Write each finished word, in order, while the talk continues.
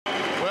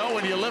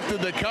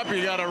lifted the cup.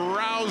 You got a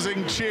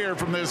rousing cheer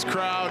from this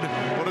crowd.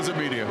 What does it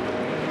mean to you?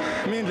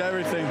 It means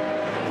everything.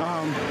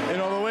 You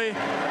know,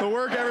 the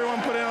work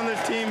everyone put in on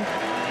this team.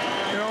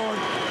 You know,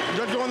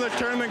 just going to the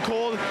tournament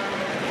cold.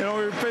 You know,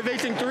 we're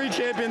facing 3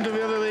 champions of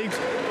the other leagues,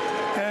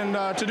 and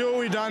to do what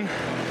we've done,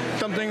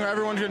 something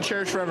everyone's going to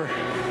cherish forever.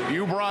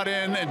 You brought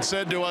in and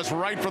said to us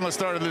right from the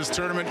start of this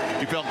tournament,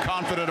 you felt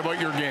confident about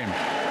your game.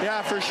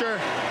 Yeah, for sure.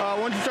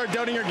 Once you start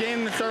doubting your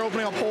game, you start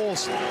opening up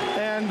holes.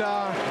 And,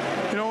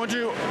 you know, once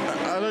you,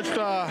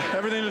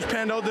 everything just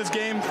panned out this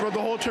game throughout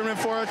the whole tournament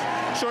for us.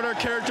 Showed our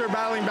character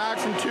battling back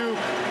from 2,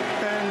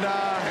 and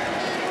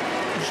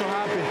I'm so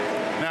happy.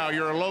 Now,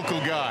 you're a local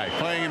guy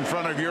playing in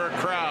front of your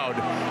crowd.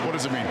 What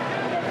does it mean?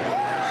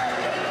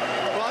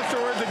 Lots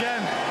of words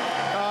again.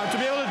 To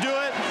be able to do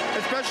it,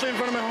 especially in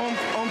front of my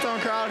hometown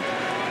crowd,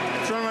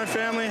 in front of my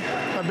family,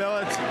 my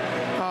billets,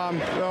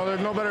 well, there's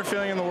no better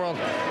feeling in the world,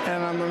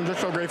 and I'm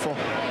just so grateful.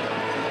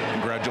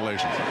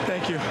 Congratulations.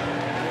 Thank you.